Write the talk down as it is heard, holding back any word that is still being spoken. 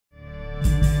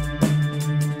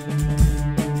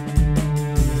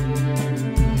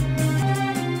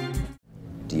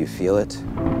feel it?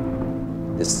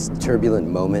 This turbulent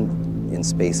moment in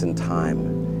space and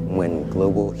time, when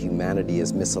global humanity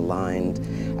is misaligned,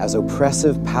 as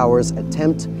oppressive powers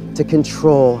attempt to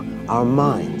control our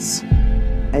minds.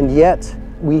 And yet,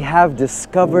 we have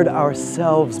discovered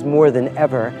ourselves more than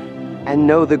ever and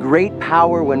know the great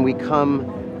power when we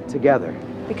come together.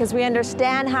 Because we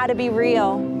understand how to be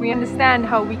real. We understand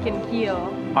how we can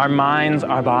heal. Our minds,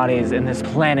 our bodies, and this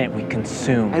planet we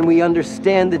consume. And we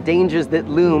understand the dangers that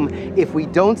loom if we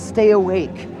don't stay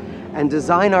awake and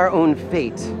design our own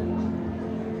fate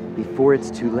before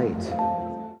it's too late.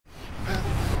 Oh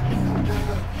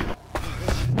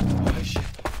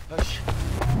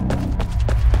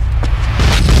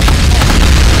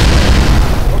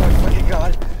my fucking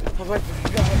God. Oh my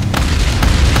fucking God.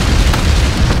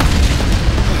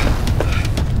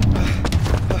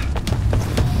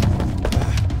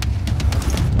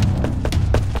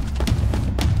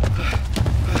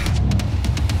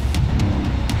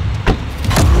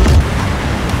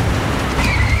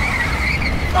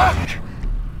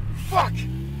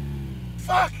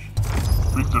 Fuck!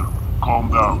 Victor,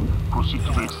 calm down. Proceed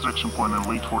to the extraction point and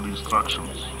wait for the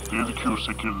instructions. There's a cure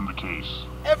secured in the case.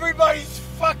 Everybody's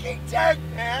fucking dead,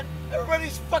 man!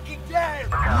 Everybody's fucking dead!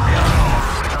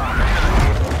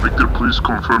 Victor, please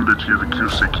confirm that you have the cure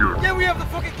secured. Yeah, we have the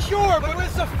fucking cure, but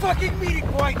where's the fucking meeting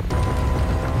point?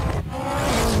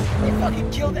 They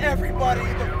fucking killed everybody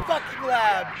in the fucking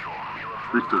lab!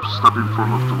 Victor, step in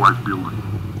front of the white building.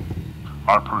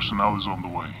 Our personnel is on the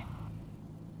way.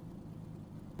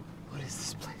 What is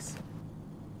this place?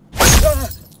 Come on.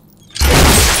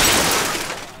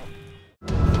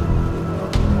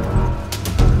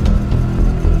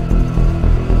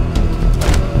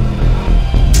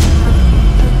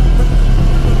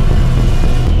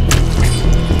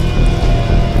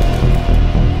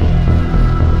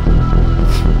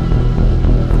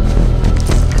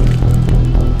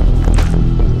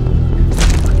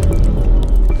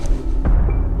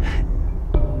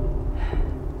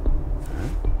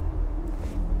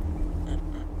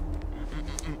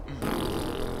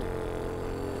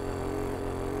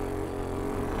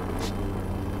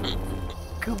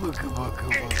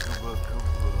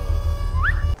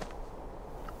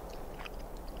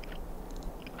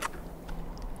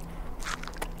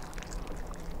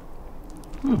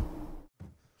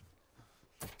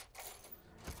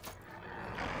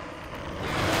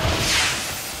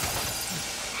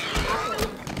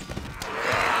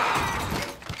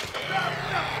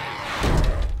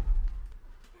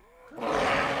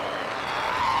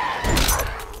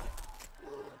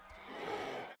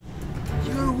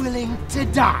 You're willing to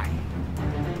die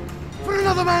for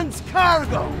another man's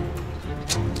cargo.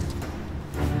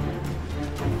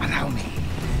 Allow me.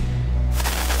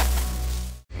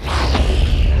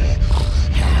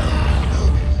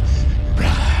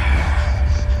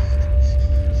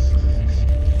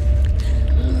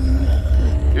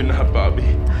 You're not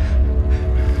Bobby.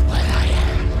 But I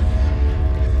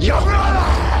am your brother!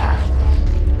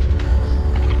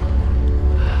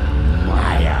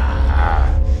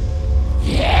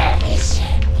 Yes!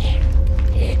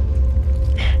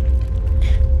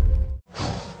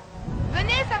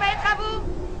 Venez, ça va être à vous.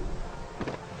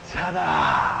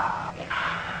 Ta-da!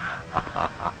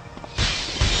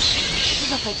 Ne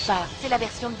vous en faites pas, c'est la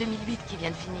version de 2008 qui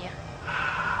vient de finir.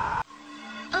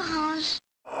 Orange.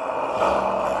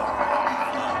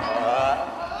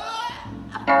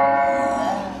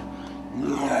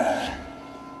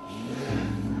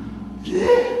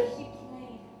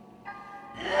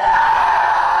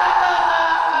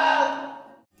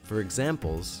 For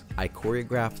examples, I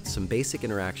choreographed some basic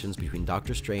interactions between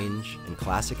Doctor Strange and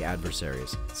classic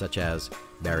adversaries, such as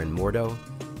Baron Mordo,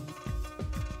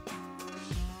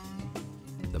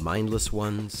 the Mindless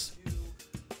Ones,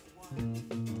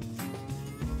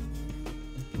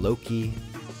 Loki,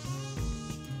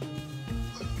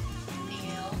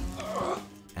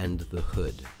 and the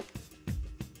Hood.